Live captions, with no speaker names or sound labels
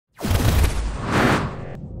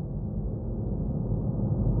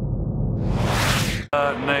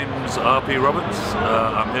Name's RP Roberts.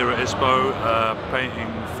 I'm here at ISPO painting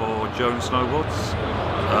for Jones Snowboards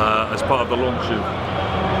as part of the launch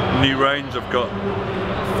of new range. I've got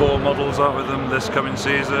 4 models out with them this coming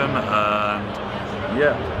season, and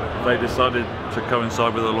yeah, they decided to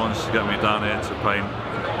coincide with the launch to get me down here to paint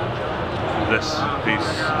this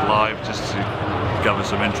piece live, just to gather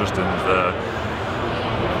some interest in the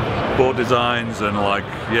board designs and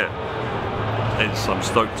I'm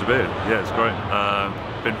stoked to be here. Yeah, it's great.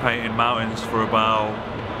 Been painting mountains for about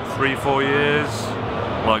 3-4 years,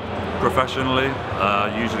 like professionally.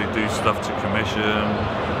 Usually do stuff to commission.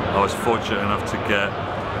 I was fortunate enough to get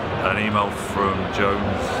an email from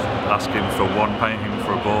Jones asking for 1 painting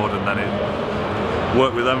for a board, and then it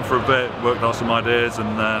worked with them for a bit, worked out some ideas,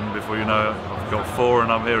 and then before you know it, I've got 4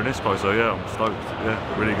 and I'm here in ISPO, so yeah, I'm stoked. Yeah,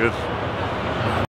 really good.